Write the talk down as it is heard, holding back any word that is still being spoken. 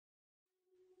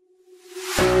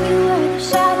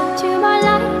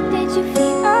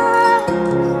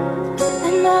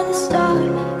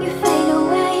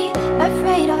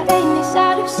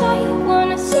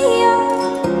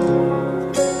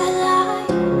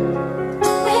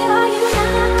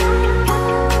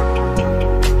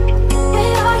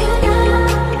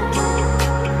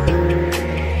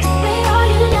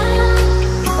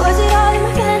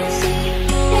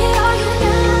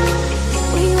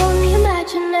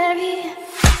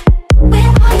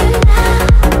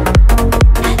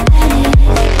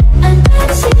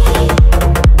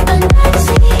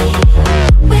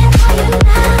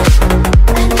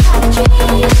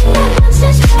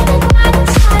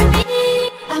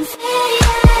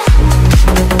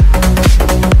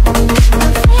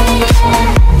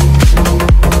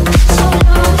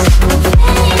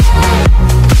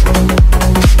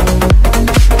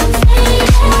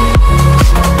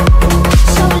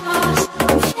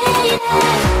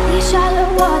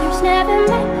waters never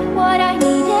met what I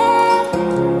needed.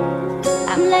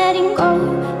 I'm letting go,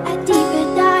 a deeper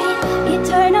dive,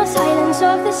 eternal silence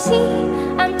of the sea.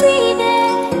 I'm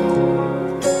breathing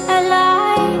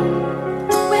alive.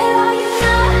 Where are you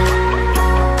now?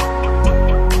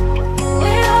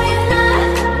 Where are you now?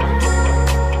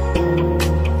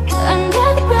 Under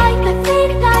the bright but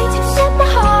faded lights, you set my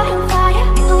heart on fire.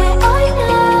 Where are you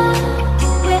now?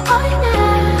 Where are you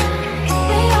now?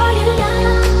 Where are you now?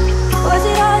 Was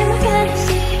it all in a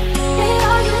fantasy? Where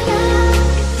are you now?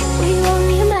 Were you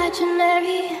only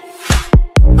imaginary?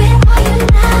 Where are you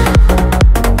now?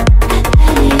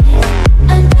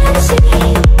 Under the sea,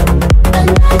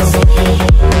 under the sea.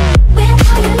 Where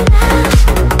are you now?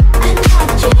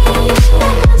 Another dream, the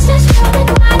monsters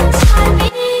crawling right inside me.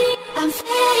 I'm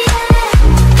fading,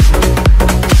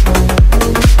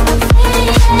 I'm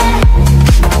fading,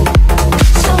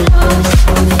 so lost.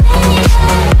 I'm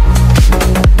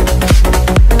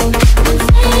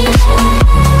fading,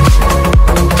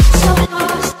 so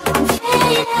lost. I'm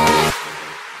fading.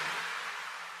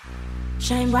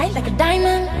 Shine bright like a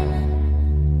diamond.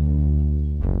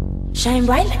 Shine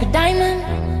bright like a diamond.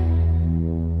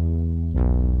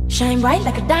 Shine bright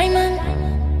like a diamond.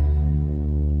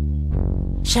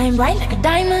 Shine bright like a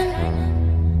diamond.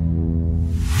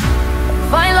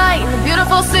 Fine light in the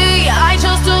beautiful sea. I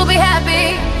chose to be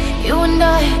happy. You and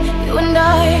I,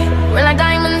 we're like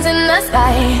diamonds in the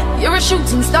sky. You're a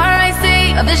shooting star I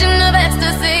see, a vision of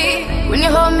ecstasy. When you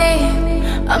hold me,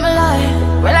 I'm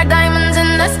alive. We're like diamonds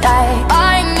in the sky.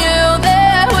 I knew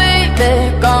that we'd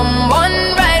become one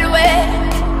right away.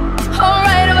 Oh,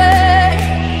 right away.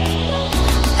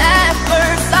 At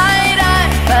first sight, I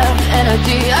felt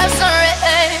energy of sun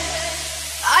rays.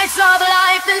 I saw the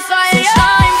life inside you.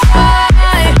 Shine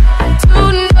bright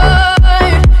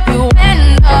tonight. You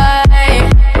and I,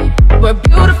 we're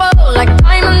beautiful like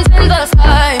diamonds in the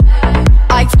sky.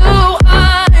 Eye to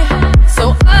eye,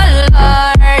 so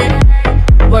alive.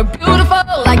 We're beautiful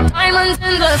like diamonds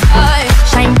in the sky.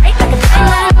 Shine bright like a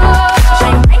diamond.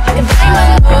 Shine bright like a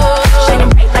diamond. Shining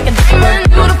bright like a diamond.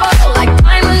 Beautiful like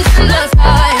diamonds in the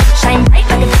sky. Shine bright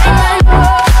like a diamond.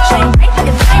 Shine bright like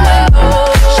a diamond.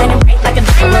 Shining bright like a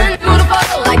diamond. Beautiful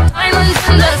like diamonds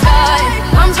in the sky.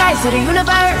 Palms rise to the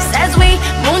universe as we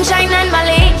moonshine and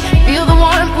Mali. Feel the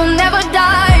warmth, we'll never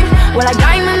die. We're like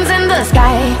diamonds in the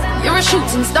sky. You're a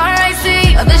shooting star I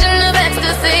see, a vision of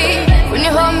ecstasy. When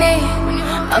you hold me,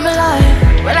 I'm alive.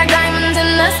 We're like diamonds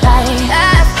in the sky.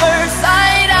 At first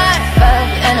sight, I felt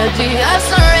energy of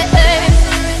sun rays.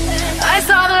 I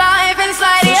saw the life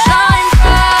inside you. Shine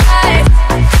bright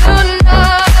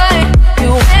tonight.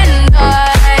 You and I,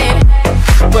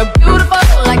 we're beautiful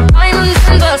like diamonds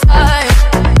in the sky.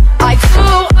 Eye to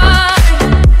eye,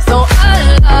 so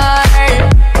alive.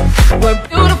 We're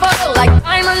beautiful like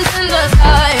diamonds in the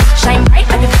sky. Shine bright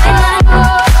like a diamond.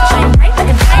 Shine bright like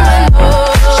a diamond.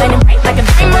 Shining bright like a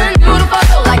diamond. Beautiful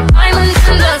like diamonds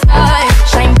in the sky.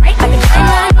 Shine bright like a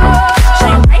diamond.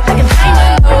 Shine bright like a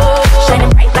diamond. Shining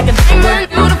bright like a diamond.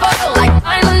 Beautiful like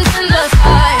diamonds in the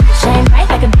sky. Shine bright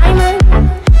like a diamond.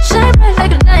 Shine bright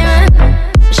like a diamond.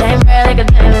 Shine bright like a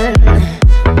diamond.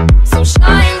 So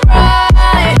shine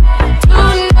bright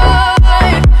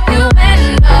tonight. You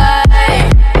and I,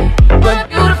 we're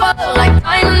beautiful like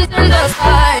diamonds in the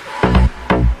sky.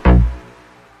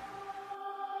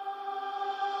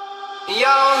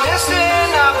 Yo,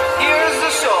 listen up, here's the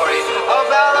story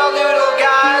about a little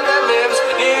guy that lives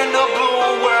in a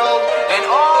blue world. And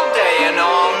all day and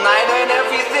all night and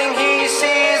everything he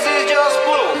sees is just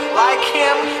blue. Like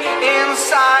him,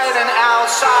 inside and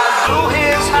outside. Blue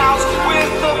his house with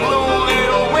a blue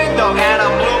little window and a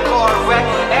blue Corvette.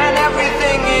 And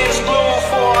everything is blue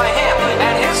for him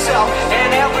and himself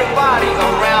and everybody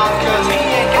around. Cause he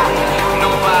ain't got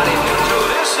nobody to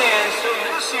listen, to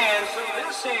listen, to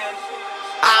listen.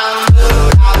 I'm blue,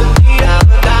 I'm a dee, I'm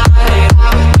a die,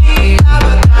 I'm a dee, I'm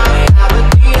a die, I'm a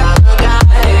dee, I'm a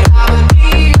die, I'm a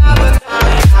dee, I'm a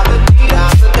die, I'm a dee,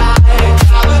 I'm a die,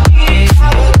 I'm a dee,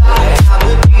 I'm a die, I'm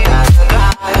a dee, I'm a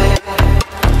die.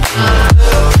 I'm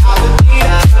blue, I'm a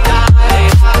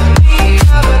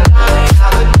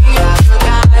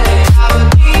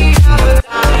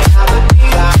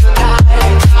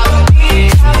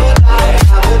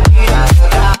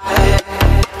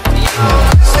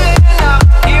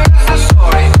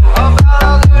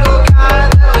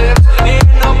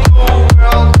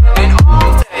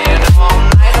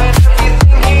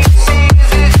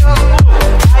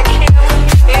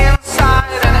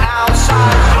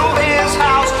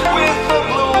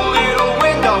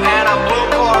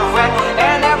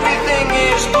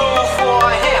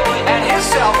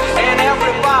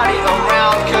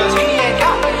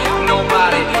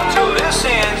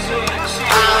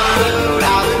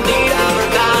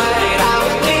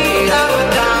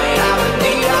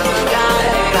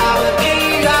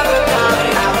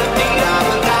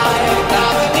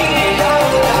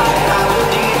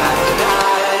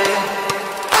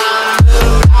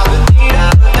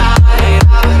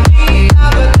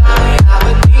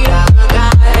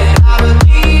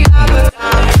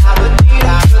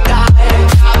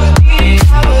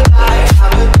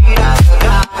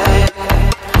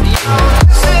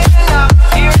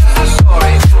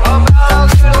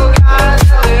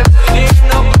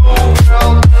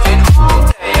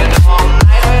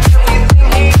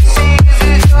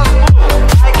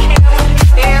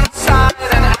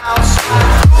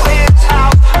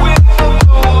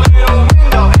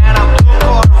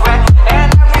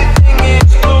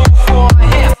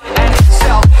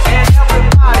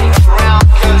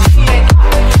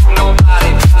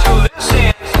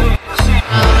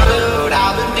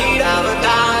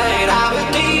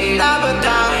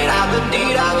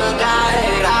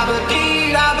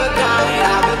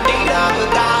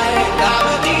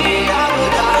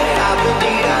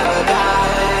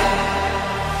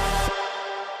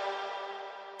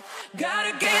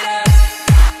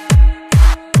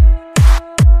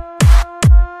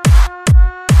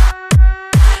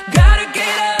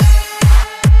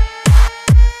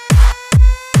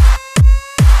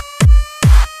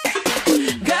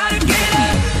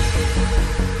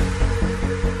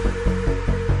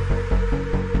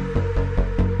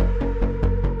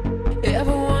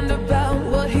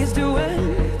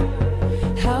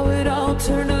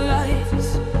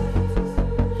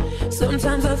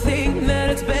Sometimes I think that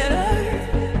it's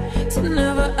better to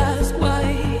never ask why.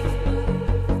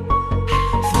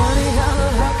 Funny how the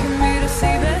heart can be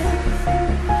deceiving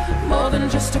more than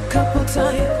just a couple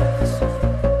times.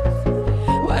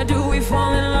 Why do we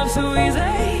fall in love so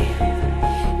easy,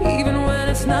 even when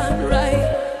it's not right?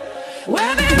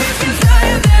 Where there is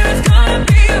desire, there is gonna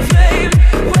be a flame.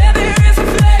 Where there is a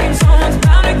flame, someone's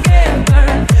bound to get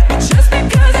burned. But just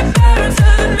because it burns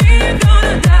doesn't mean you're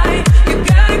gonna die. You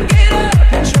gotta get up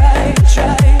and try,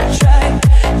 try, try.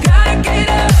 Gotta get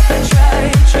up and try,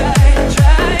 try,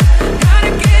 try.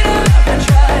 Gotta get up and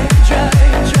try, try,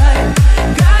 try.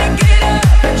 Gotta get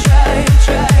up and try,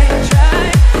 try, try.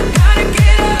 Gotta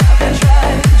get up and try,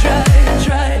 try,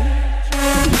 try.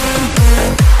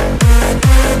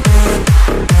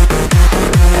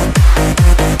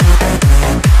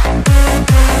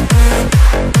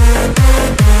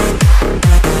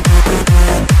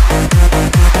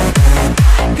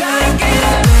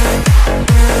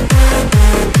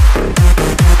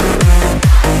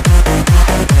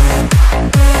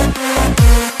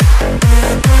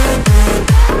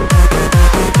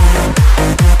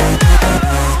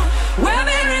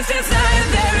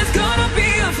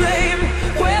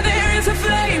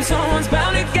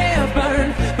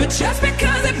 Just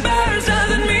because it burns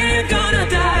doesn't mean you're gonna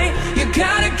die. You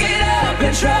gotta get up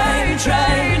and try,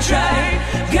 try, try.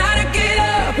 Gotta get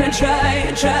up and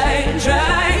try, try,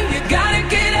 try. You gotta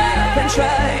get up and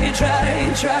try,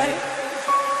 try, try.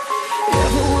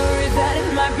 Ever worried that it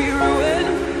might be ruined?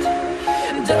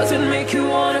 And does it make you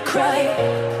wanna cry?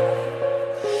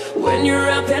 When you're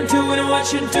out there doing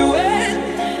what you're doing,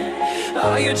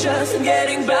 are you just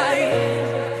getting by?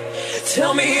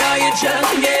 Tell me, are you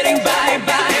just getting by,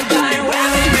 by, by? Where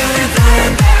there is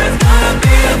desire, there is gonna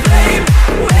be a flame.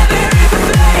 Where there is a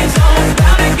flame, someone's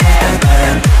bound to get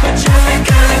burned. But just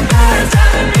because it burns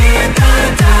doesn't mean you're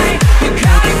gonna die. You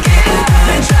gotta get up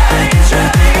and try,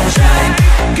 try, try.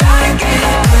 Gotta get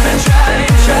up and try,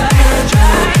 try,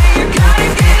 try. You gotta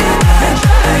get up and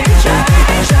try, try,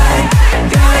 try.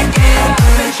 Gotta get up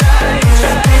and try,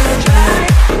 try, try.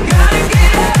 Gotta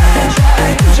get up and try,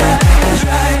 try,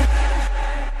 try.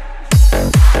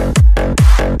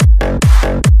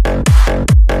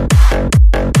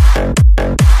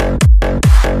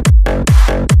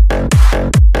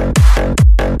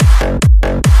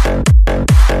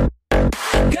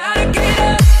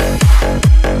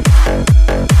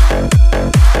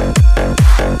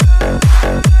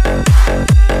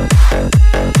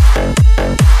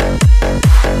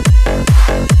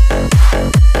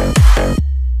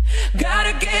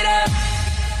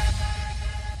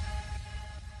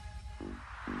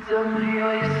 Tell me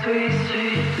all your sweet,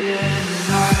 sweet little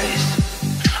lies.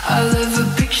 I live a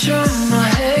picture in my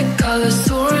head, colors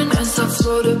soaring as I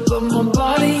float above my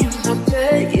body in my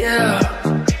bed, yeah.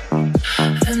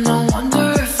 And I wonder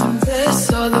if I'm there,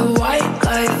 saw the white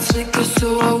light flicker, so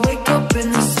I wake up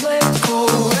in the slip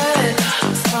cold red.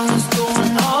 Phone's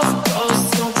going off, bro,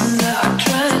 something that I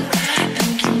dreamt.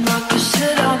 Thinking about the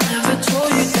shit I never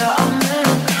told you that I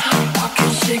meant. I can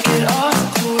shake it off,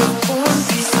 pour it for one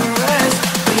piece of rest.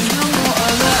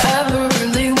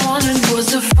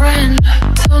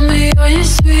 All your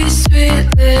sweet, sweet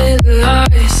little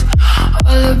lies,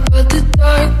 all about the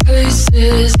dark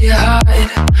places you hide.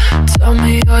 Tell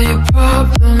me all your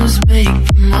problems, make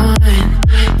them mine.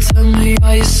 Tell me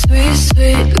all your sweet,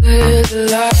 sweet little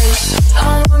lies.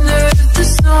 I wonder if the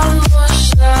sun will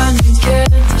shine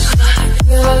again.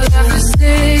 Will I ever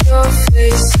see your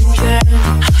face again?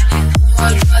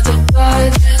 I'd rather die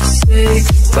than say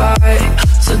goodbye.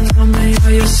 So tell me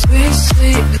all your sweet,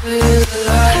 sweet little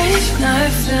lies.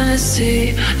 Night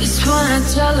fantasy, just wanna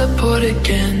teleport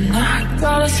again. I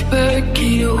got a spare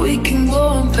key, we can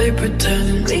go and play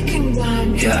pretend. We can go,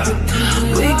 yeah,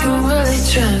 we can really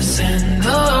transcend.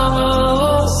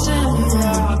 Oh,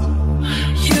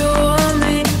 you and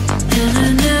me in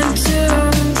an empty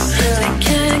room. They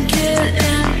can't get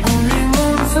in, only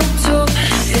room for two.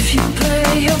 If you play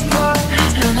your part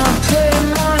and I play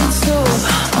mine too,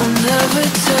 I'll never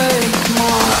take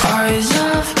my eyes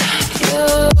off you.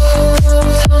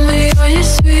 Tell me all your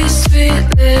sweet, sweet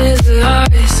little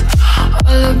lies,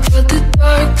 all about the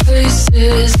dark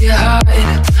places you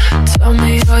hide. Tell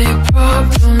me all your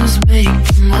problems, make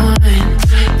them mine.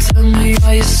 Tell me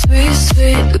all your sweet,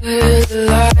 sweet little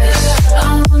lies. I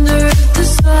wonder if the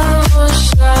sun will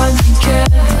shine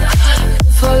again,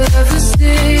 if I'll ever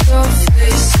see your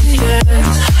face again.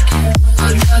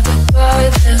 I'd rather die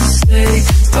than say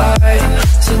goodbye.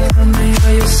 So tell me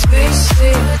all your sweet,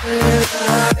 sweet little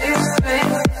lies.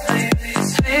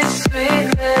 Sweet, sweet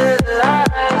little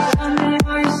lies. Tell me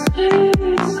all your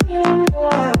sweet, sweet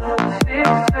lies. Sweet,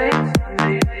 sweet.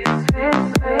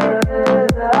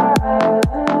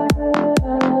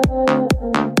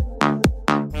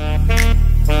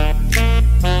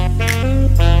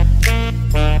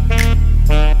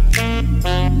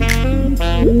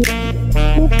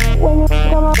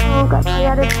 'cause I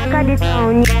had the talk of the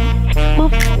town, yeah.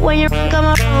 Boop, when you run come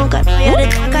around, 'cause I had the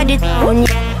talk of the town,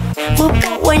 yeah. Boop,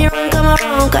 when you run come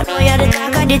around, 'cause I had the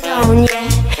talk of the town, yeah.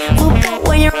 Boop,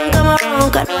 when you run come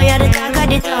around, 'cause I had the talk of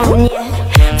the town, yeah.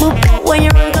 Boop, when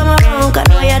you run come around, 'cause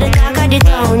I had the talk of the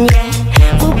town, yeah.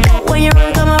 Boop, when you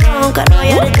run come around, 'cause I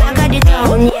had the talk of the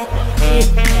town, yeah.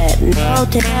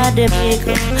 Nothing at the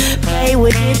bigger, play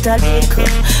with it a little.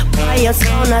 Why you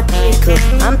so not tickle?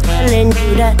 I'm telling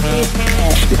you that it's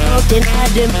bad. Nothing at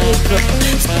the bigger,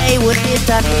 stay with it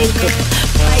a little.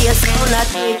 Why you so not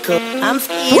tickle? I'm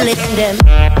feeling them.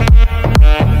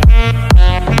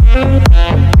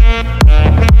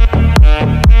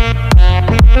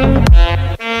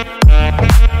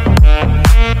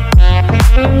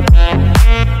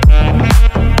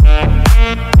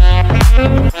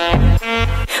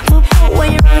 When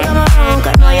you run come around,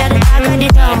 'cause now you're the talk of the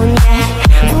town, yeah.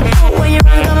 When you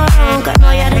run come around, 'cause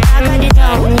now you're the talk of the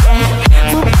town, yeah.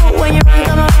 When you run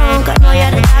come around, 'cause now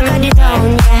you're the talk of the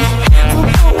town, yeah.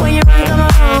 When you run come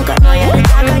around, 'cause now you're the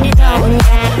talk of the town,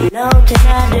 yeah. Nothing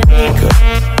at the bigger,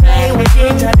 play with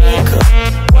it a little.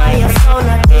 Why you so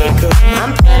not tickle?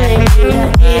 I'm telling you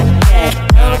that it's bad.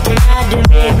 Nothing at the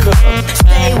bigger,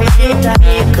 stay with it a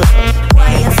little. Why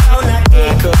you so not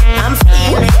tickle? I'm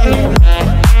feeling them.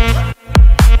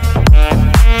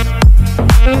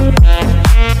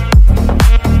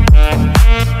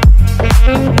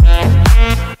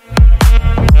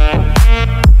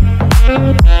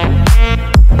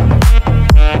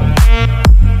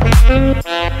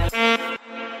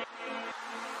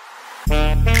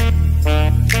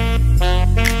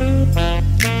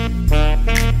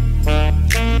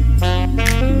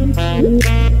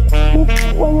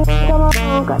 When you run come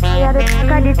around, 'cause now you're the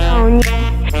talk of the town, yeah.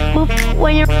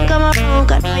 When you run come around,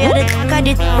 'cause now you're the talk of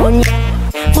the town, yeah.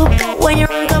 When you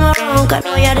run come around, 'cause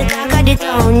now you're the talk of the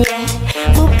town, yeah.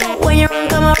 When you run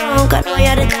come around, 'cause now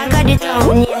you're the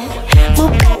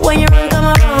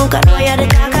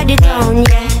talk of the town,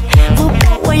 yeah.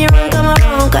 When you run come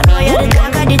around, 'cause now you're the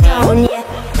talk of the town, yeah.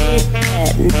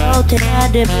 Nothing at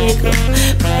the bigger,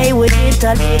 play with it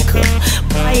a little.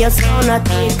 Why you so not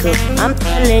tickle? I'm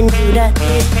telling you that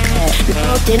it's bad.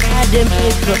 Nothing at the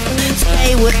bigger,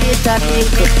 stay with it a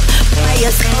little. Why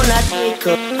you so not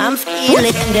tickle? I'm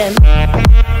feeling them.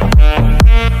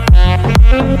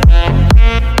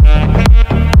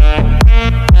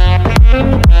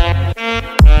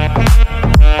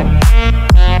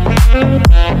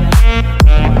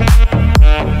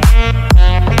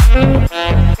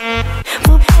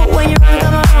 When you run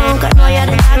come around, 'cause now you're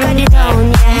the talk of the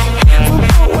town, yeah.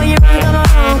 When you run come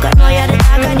around, 'cause now you're the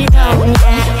talk of the town,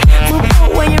 yeah.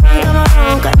 When you run come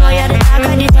around, 'cause now you're the talk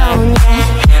of the town,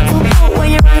 yeah. When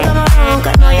you run come around,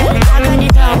 'cause now you're the talk of the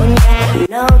town, yeah.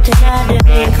 Nothing at the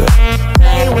bigger,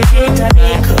 play with it a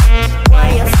little. Why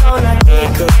you so not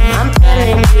tickle? I'm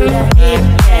telling you that it's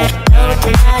bad.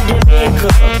 Nothing at the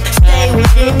bigger, stay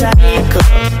with it a little.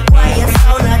 Why you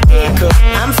so not tickle?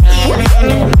 I'm feeling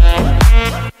them.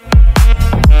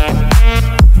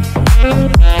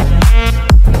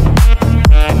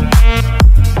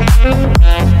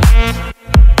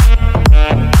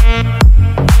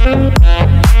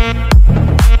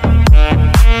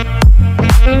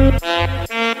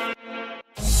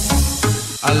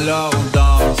 Alors on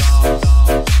danse.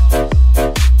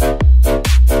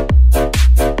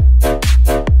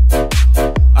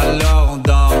 Alors on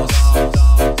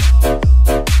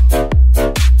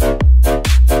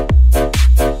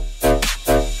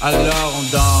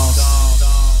danse.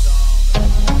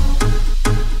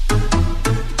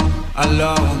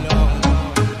 Alors on danse.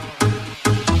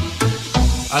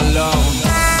 Alors on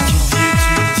qui dit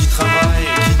études dit travail,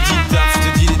 qui dit taf te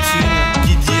dit les thunes,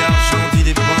 qui dit argent dit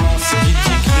dépenses, qui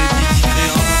dit crédit dit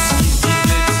créance, qui dit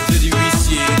dette te dit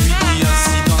huissier, lui dit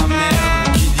assis dans la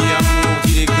merde, qui dit amour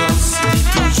dit les gosses, dit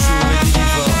toujours et dit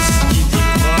divorce, qui dit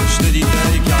proche te dit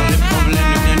deuil car les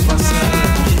problèmes ne viennent pas seuls,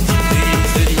 qui dit crise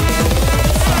te dit famille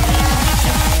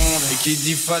dit monde, et qui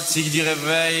dit fatigue dit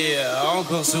réveil,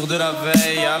 encore sur de la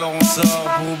veille, alors on sort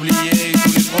pour oublier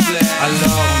tous les problèmes.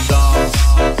 Alors on danse.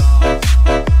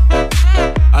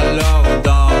 Alors on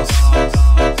danse.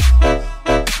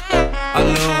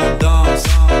 Alors on danse.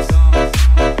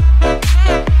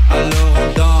 Alors on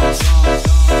danse.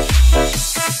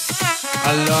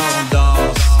 Alors on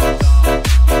danse.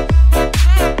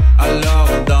 Alors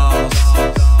on danse.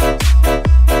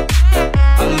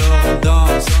 Alors on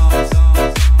danse.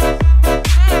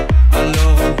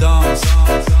 Alors on danse.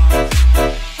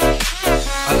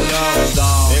 Alors on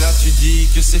danse. Et là tu dis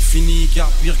que c'est fini car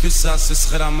pire que ça ce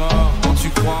serait la mort. Quand tu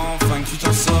crois enfin que tu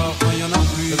t'en sors, quand y en a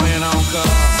plus, rien n'a encore.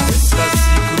 Et ça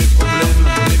c'est tous les problèmes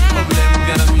ou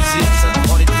bien la musique, ça te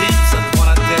prend les tripes.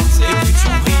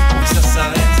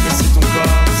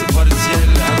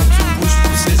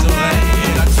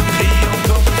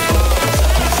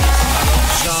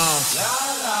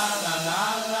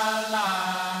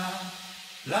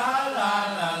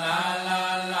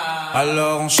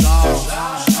 Alors on chante.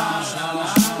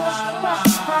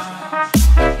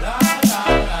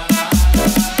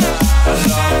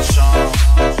 Alors on chante.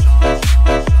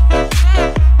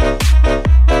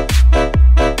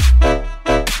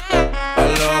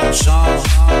 Alors on chante.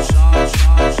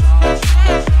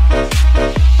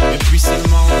 Et puis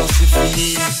seulement quand c'est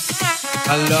fini,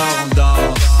 alors on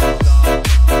danse.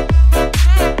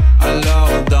 Alors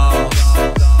on danse.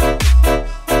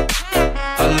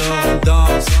 Alors on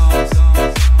danse.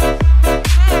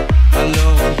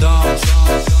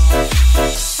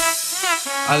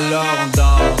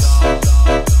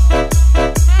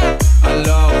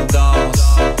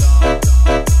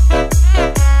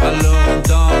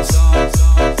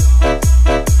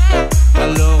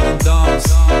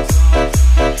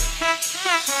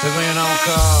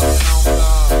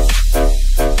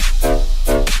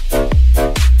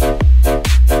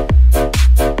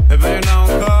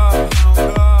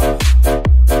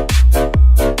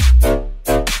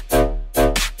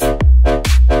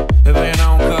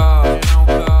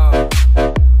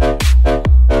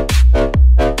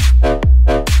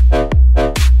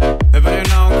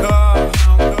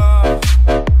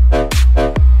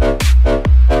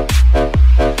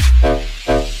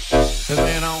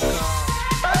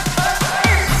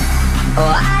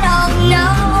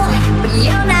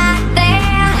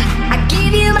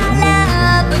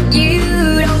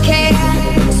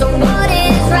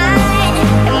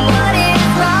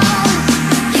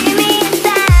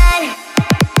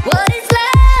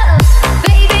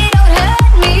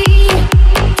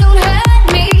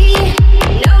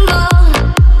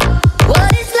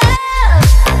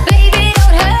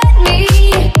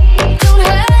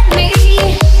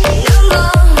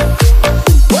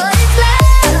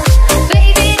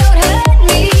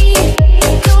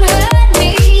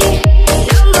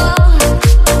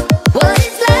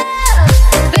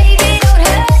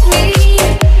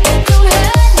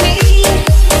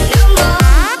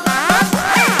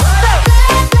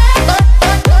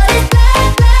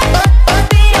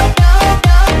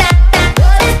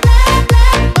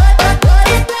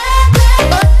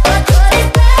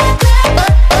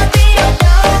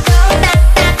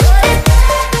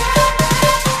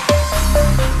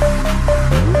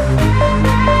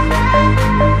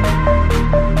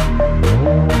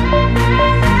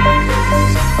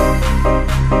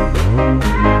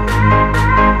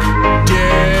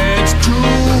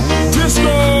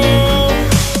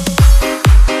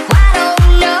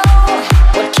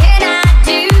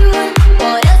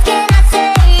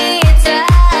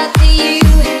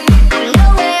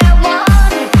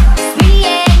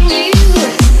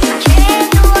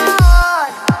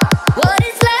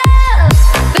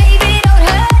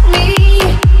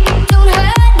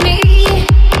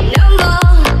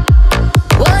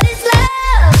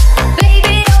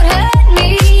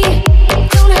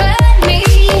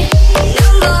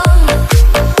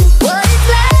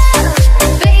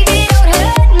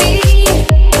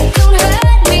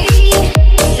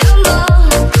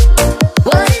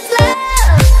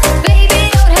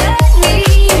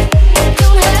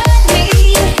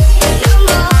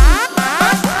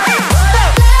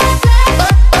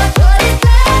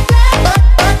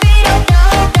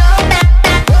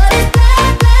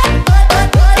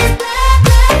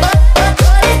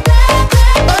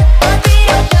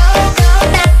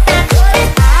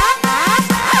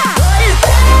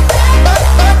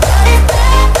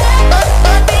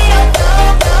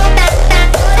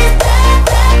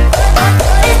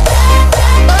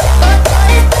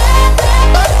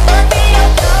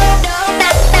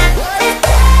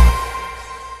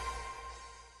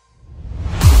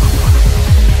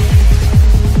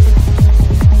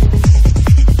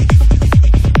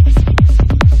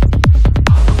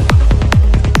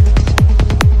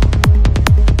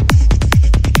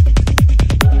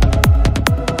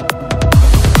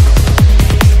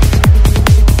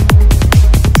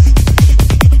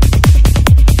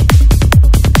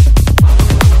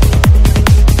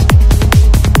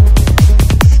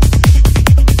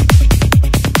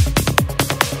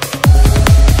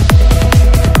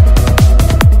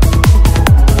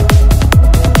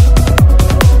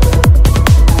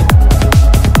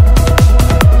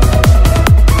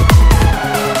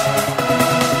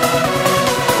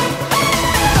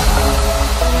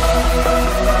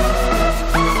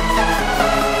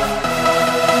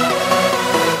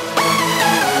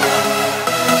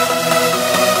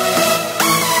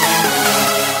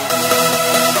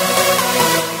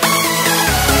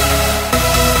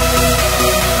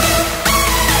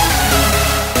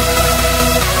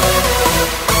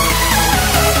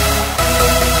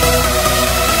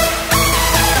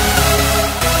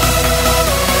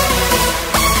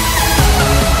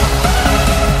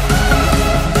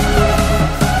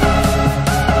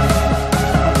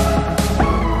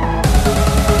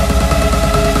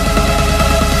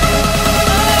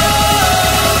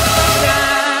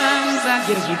 I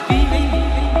give you feeling.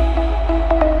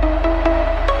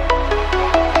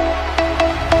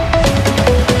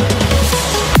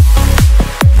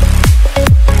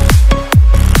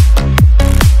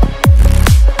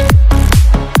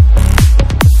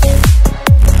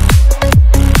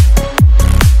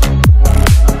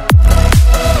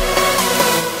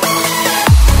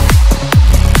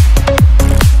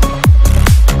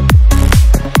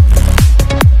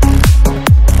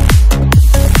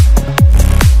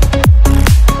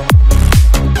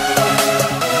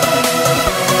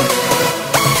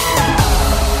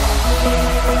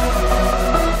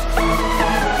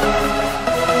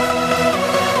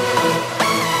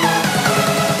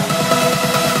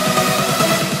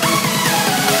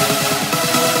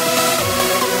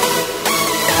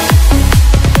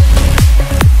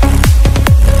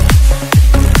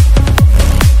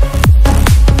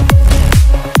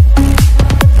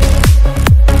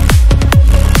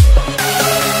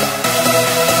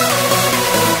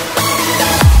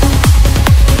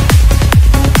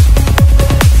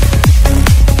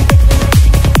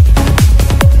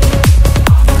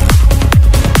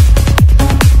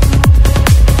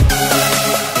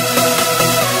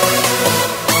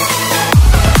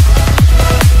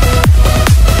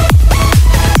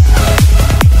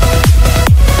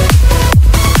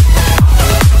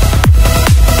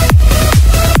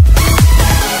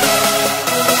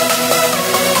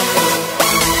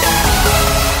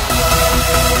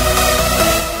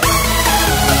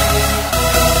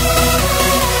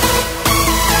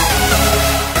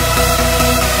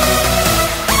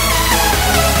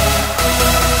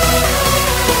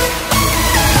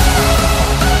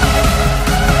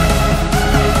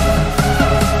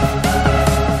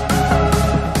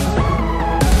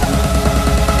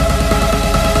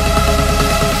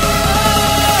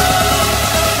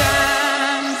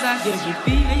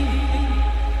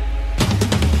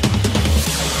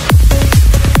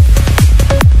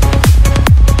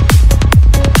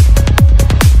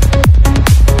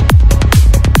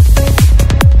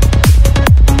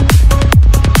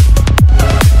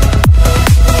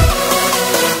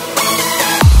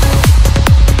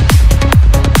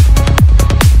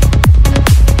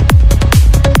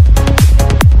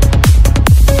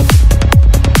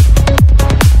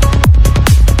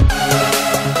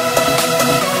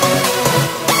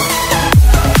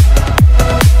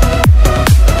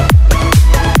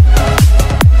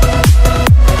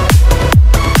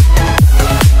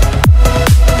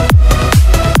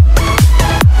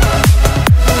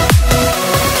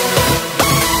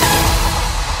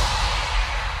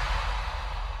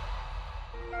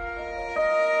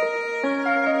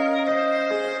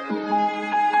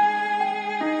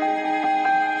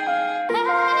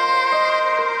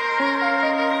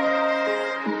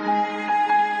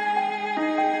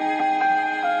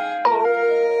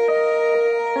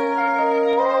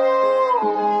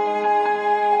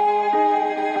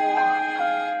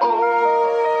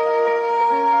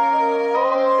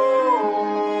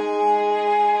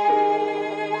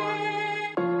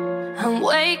 I'm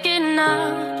waking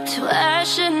up to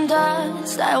ash and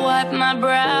dust. I wipe my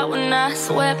brow and I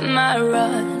sweat my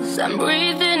rust. I'm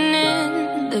breathing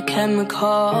in the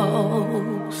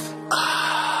chemicals.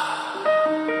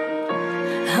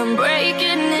 I'm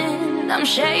breaking in, I'm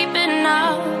shaping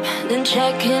up, then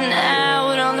checking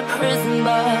out on the prison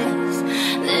bus.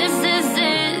 This is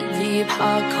it, the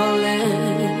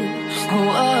apocalypse.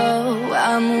 Whoa,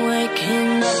 I'm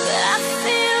waking up. I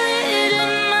feel it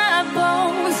in my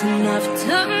bones, enough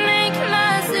to make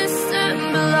my system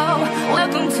blow.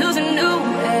 Welcome to the new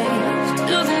age,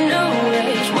 to the new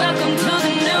age. Welcome to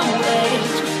the new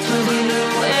age, to the new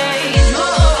age.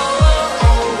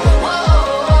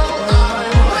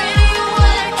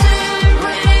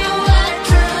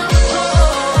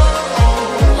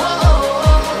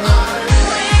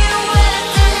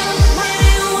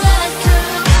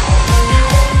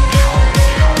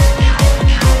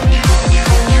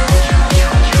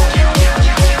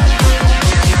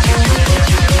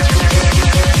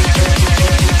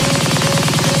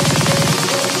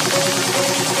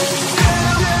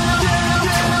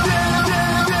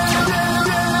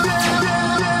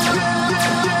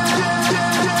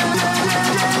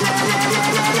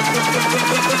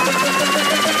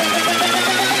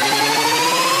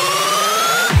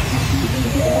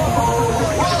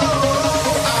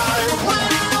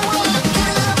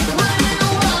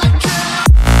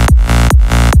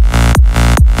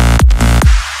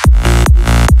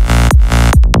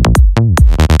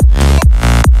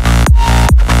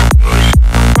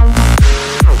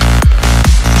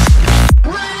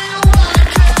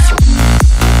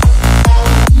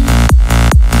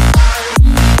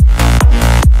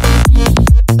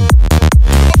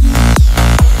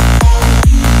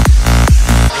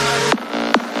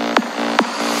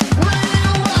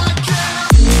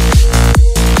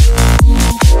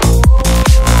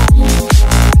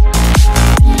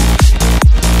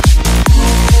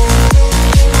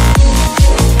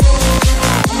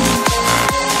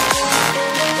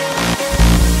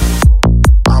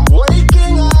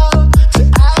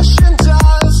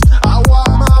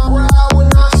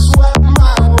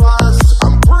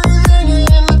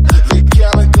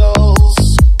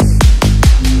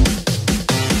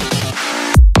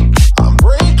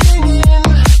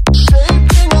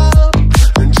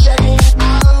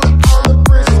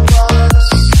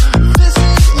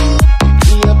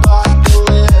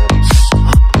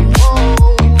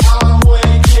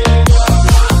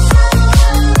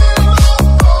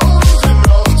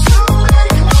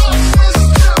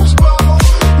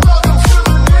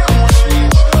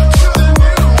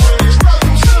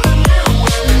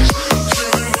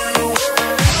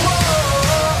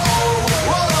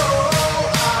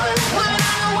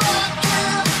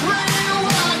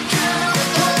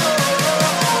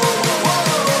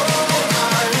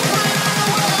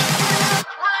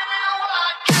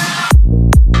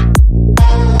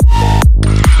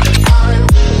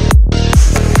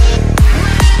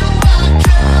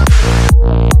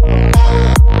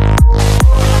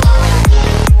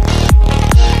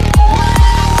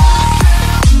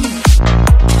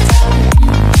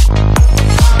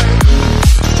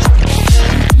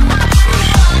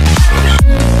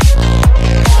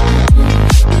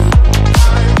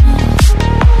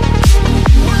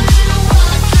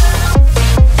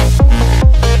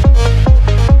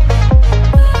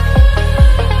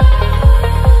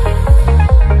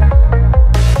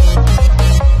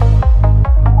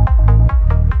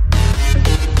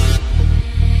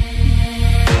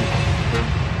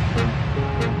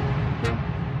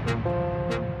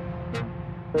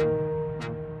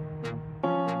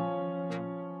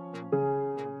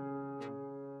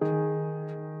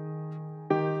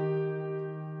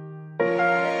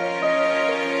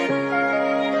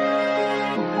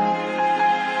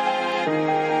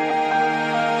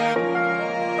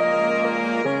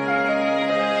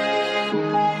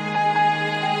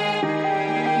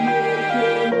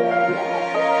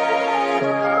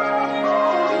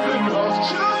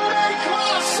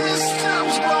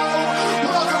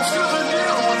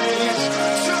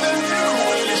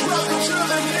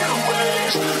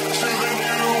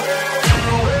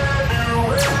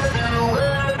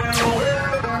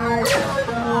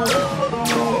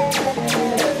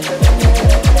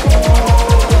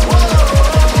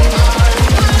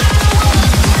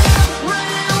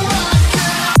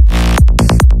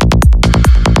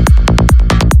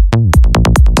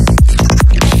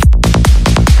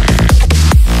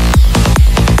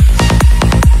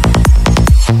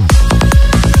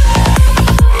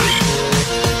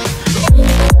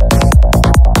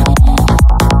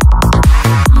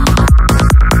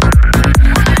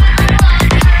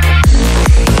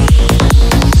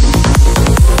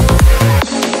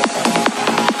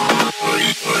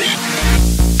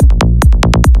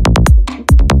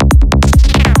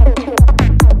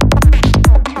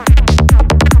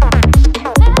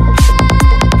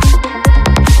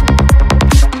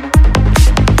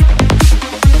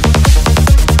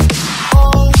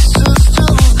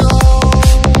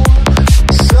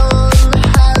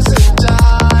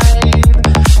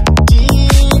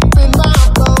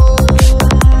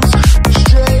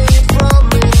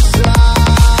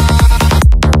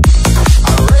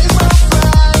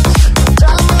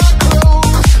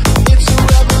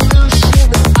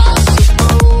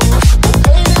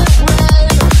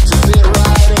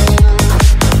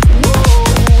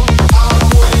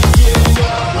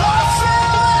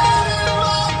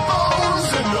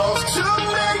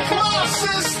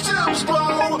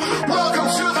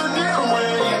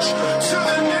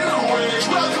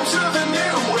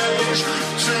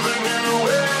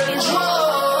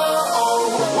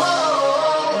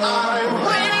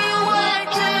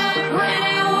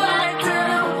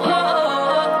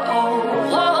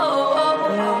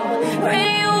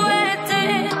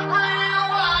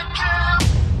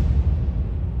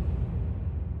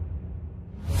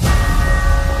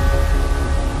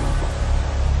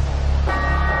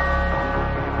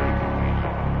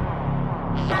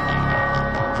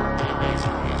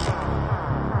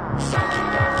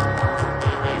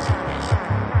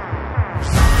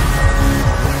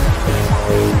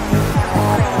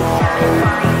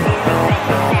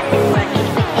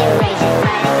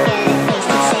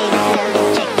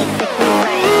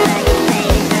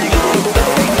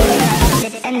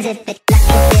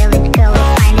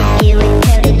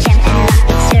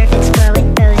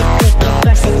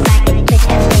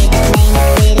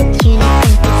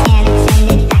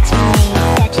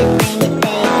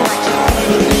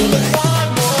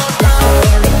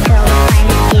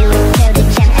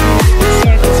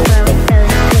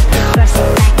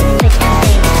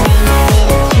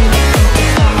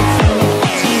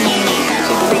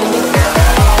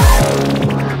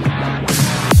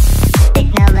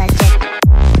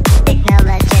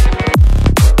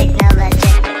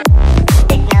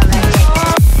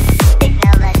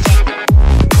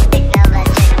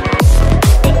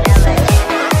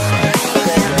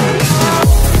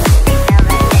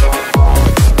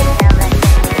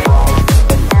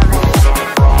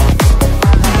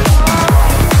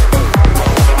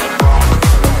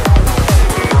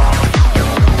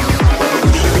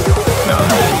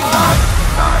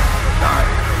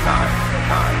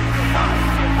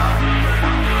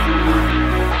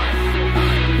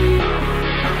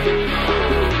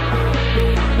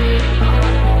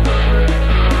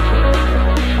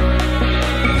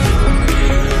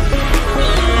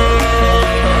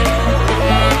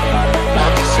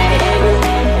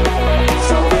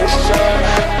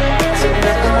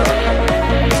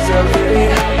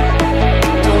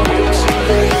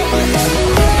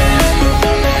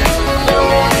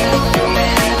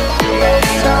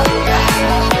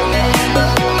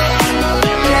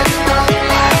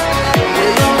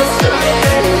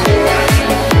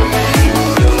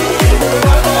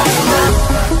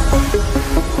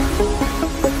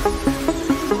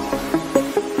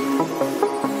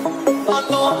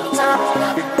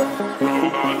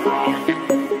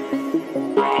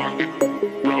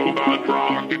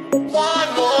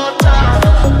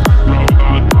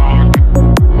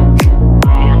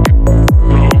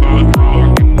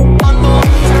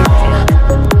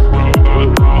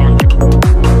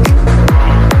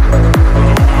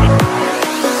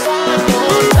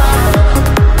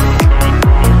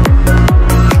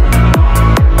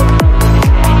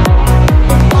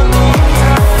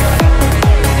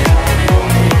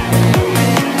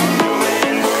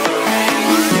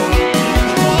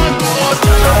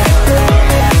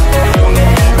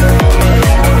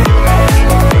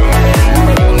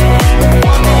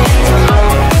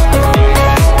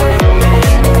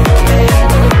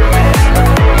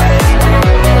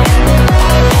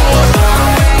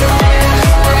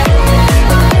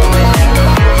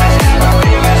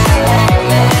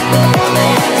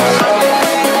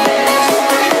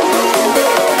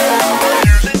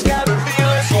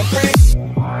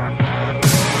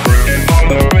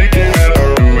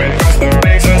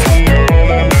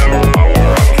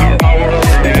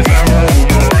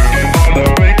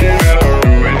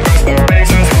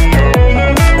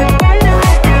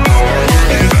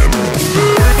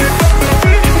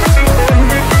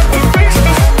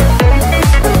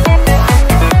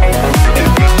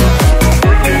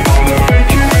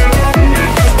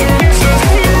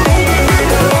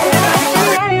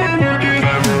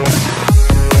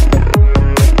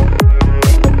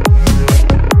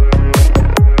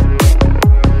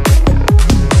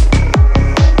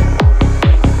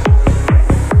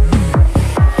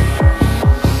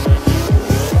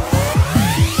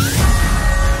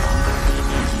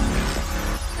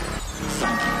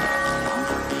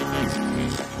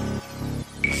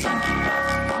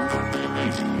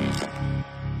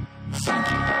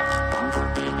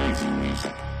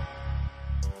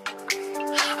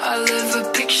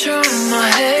 picture in my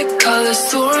head, colors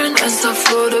soaring as I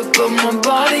float above my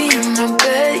body in my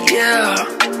bed, yeah.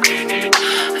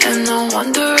 And I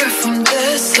wonder if I'm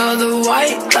dead. Saw the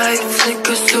white light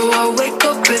flicker, so I wake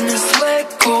up in a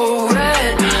sweat, cold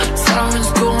red.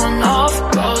 Sirens going off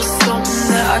about something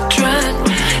that I dreamt.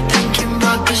 Thinking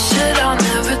about the shit I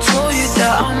never told you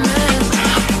that I meant.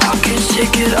 I can't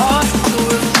shake it off, do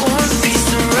it for peace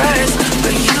and rest.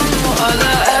 But you know all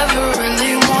I ever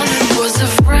really wanted was a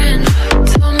friend.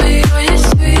 Tell me all your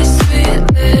sweet, sweet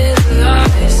little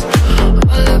lies,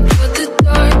 all about the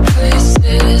dark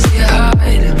places you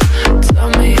hide. Tell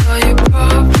me all your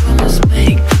problems,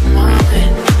 make them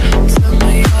mine. Tell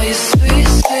me all your sweet,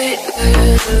 sweet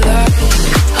little lies.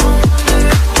 I wonder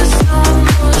if the sun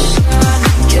will shine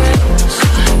again,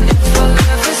 if I'll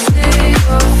ever see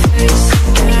your face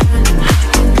again.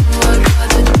 You know I'd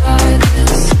rather die than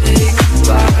say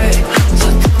goodbye. So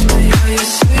tell me all your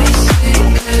sweet, sweet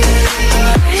little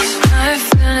lies. My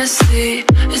fantasy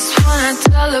is when I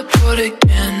teleport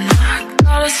again. I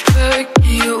got a spare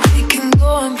key, we can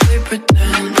go and play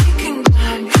pretend. We can go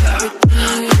and play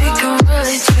pretend. We can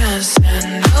really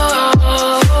transcend.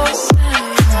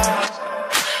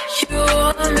 You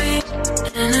and me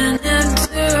in an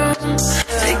empty room.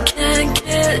 They can't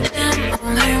get in,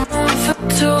 only room for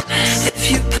two. If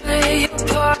you play your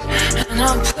part and I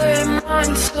play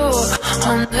mine too,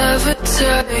 I'll never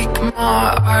take my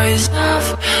eyes off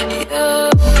you.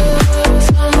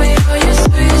 Tell me all your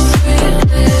sweet, sweet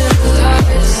little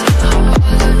lies, all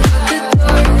about the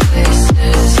dark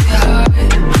places you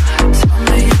hide. Tell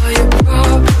me all your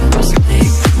problems,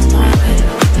 make them mine.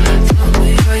 Tell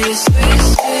me all your sweet,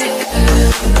 sweet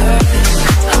little lies.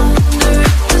 I wonder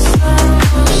if the sun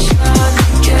will shine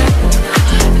again,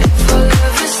 if I'll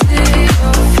ever see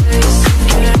your face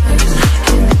again.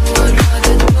 You know I'd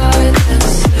rather die than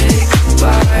say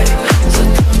goodbye. So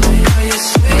tell me all your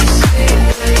sweet, sweet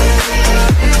little lies.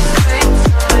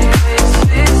 Tell me all your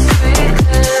sweet, sweet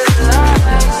little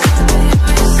lies.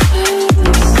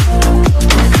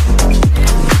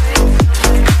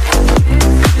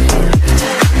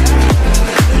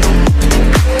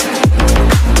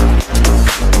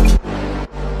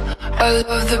 I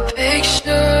love the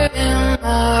picture in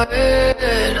my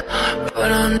head, but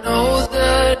I know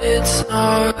that it's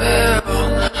not real.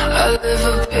 I live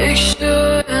a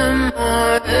picture in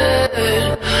my head,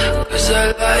 'cause I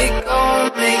like how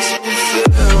it makes me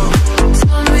feel.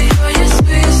 Tell me all your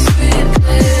sweet, sweet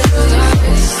little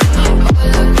lies, all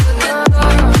about the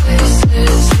dark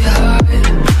places you hide.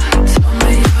 Tell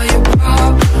me all your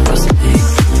problems, make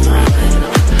them mine.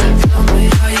 Tell me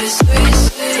all your sweet,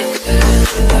 sweet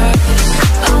little lies.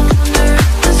 I wonder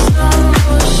if the sun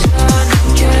will shine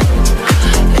again,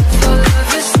 if I'll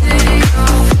ever see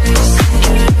your face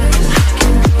again. You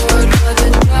know I'd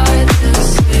rather die than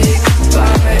say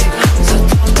goodbye. So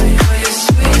tell me all your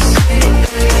sweet, sweet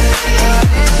little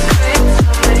lies.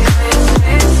 Tell me all your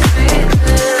sweet, sweet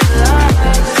little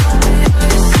lies. Tell me all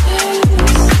your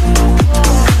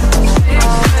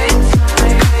sweet,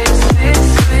 sweet,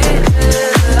 sweet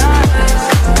little lies.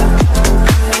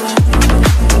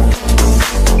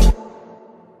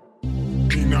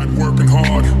 Me not working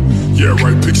hard. Yeah,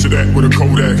 right, picture that with a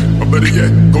Kodak. Or better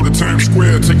yet, go to Times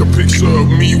Square, take a picture of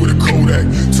me with a Kodak.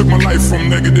 Took my life from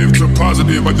negative to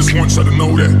positive, I just want y'all to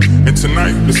know that. And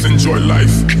tonight, let's enjoy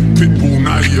life. Pitbull,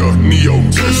 Naya, Neo,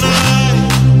 Tesla.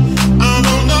 I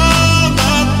don't know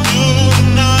about you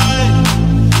tonight.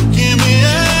 Give me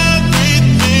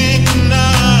everything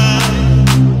tonight.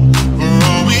 For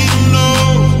all we know,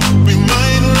 we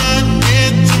might not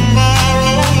get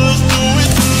tomorrow. Let's do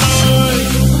it tonight.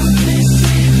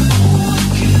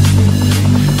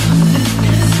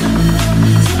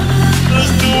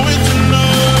 Let's do it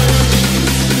tonight.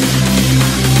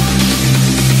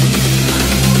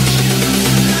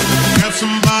 Grab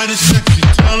somebody sexy,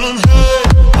 tell them hey.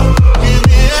 Give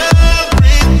me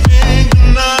everything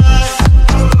tonight.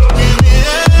 Give me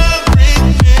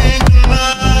everything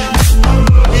tonight.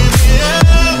 Give me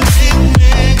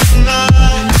everything tonight.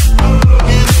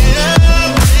 Give me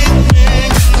everything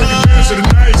tonight. Dance of the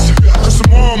night. Cause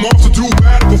tomorrow I'm off to do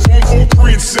battle, perform for a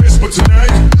princess. But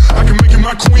tonight, I can make you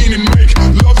my queen and make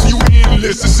love to you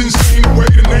endless. It's insane the way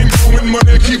the name going,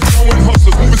 money keep flowing.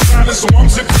 Hustlers moving silent, so I'm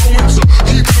tiptoeing. So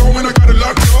keep going, I got it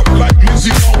locked up like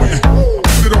Lindsay Lohan.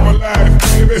 Put it on my life,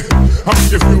 baby. I'll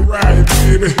make you feel right,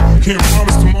 baby. Can't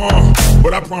promise tomorrow,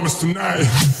 but I promise tonight.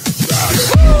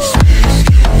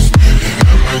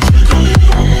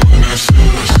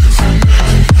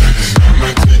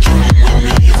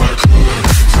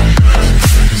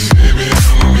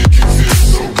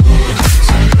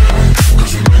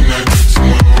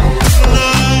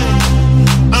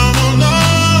 I don't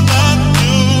know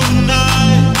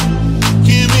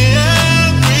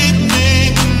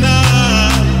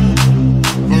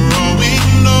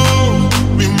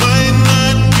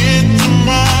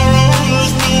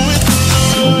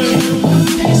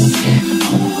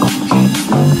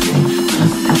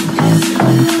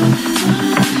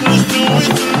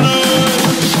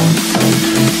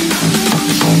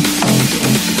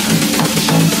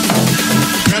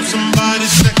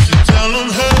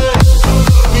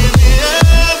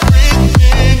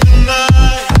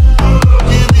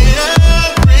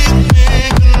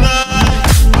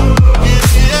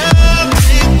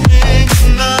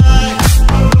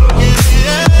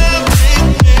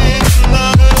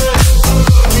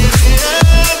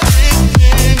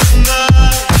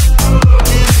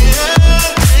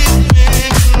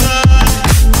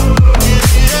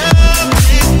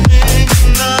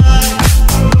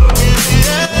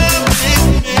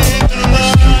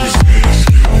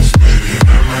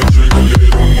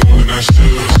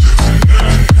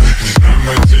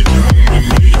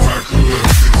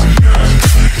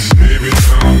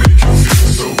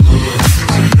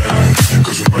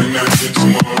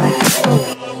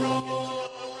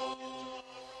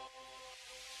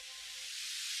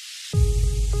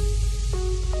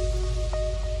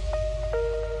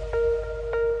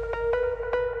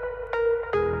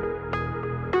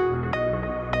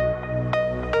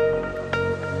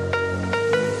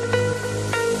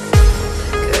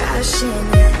rushing,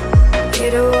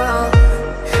 hit a wall.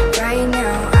 Right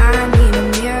now, I need a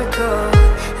miracle.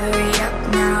 Hurry up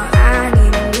now, I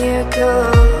need a miracle.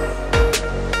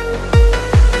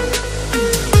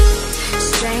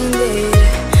 Stranded,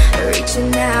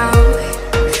 reaching out.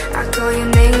 I call your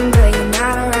name, but you're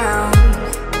not around.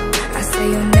 I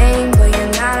say your name, but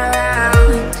you're not around.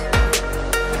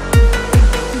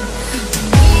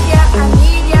 I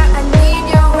need ya, I need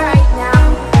you right now.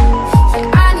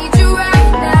 I need you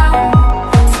right now.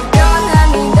 So don't let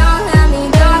me down. I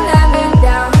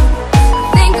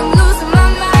think I'm losing my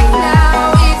mind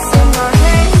now. It's in my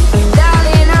head,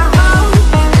 darling, I hope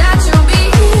that you'll be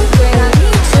here when I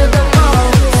need you the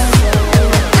most.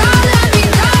 Don't let me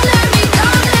down.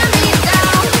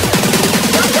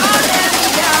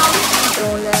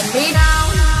 Don't let me down.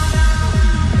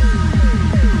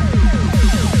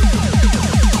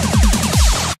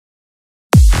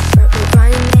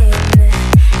 Running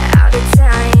out of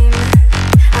time.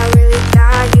 I really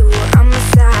thought you were on my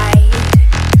side,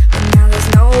 but now there's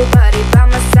nobody by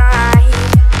my side.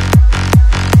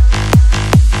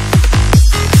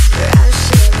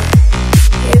 Rushing,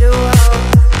 hit a wall.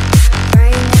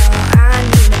 Right now, I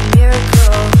need a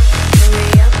miracle.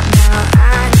 Hurry up now,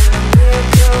 I need a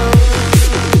miracle.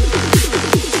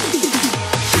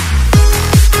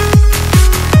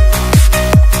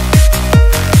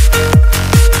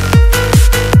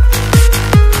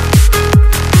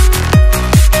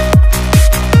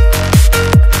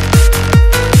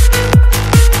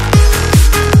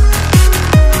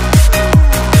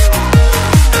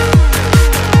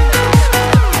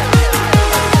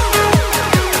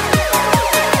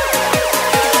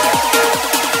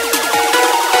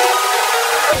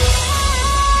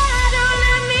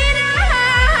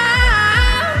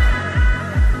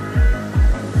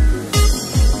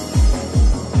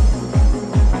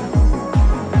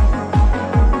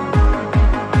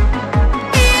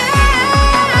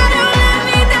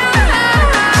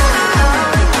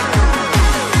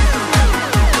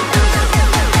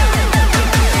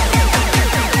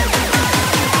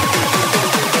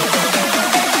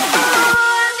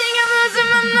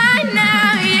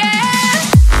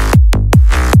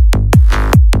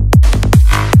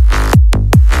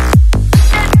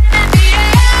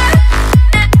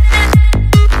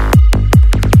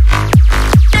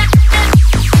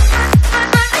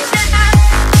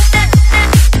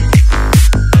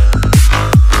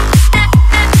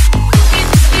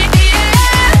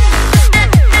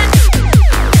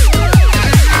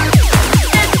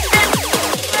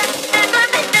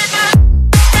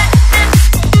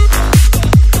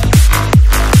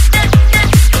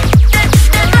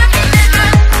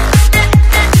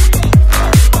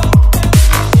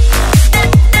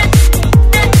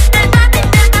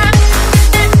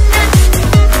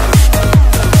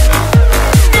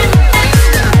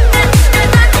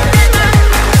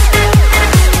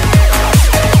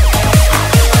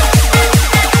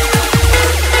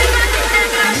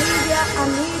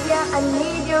 I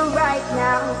need you right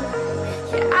now.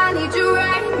 Yeah, I need you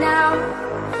right now.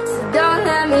 So don't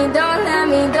let me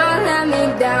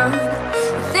down.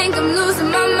 I think I'm losing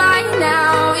my mind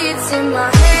now. It's in my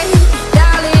head.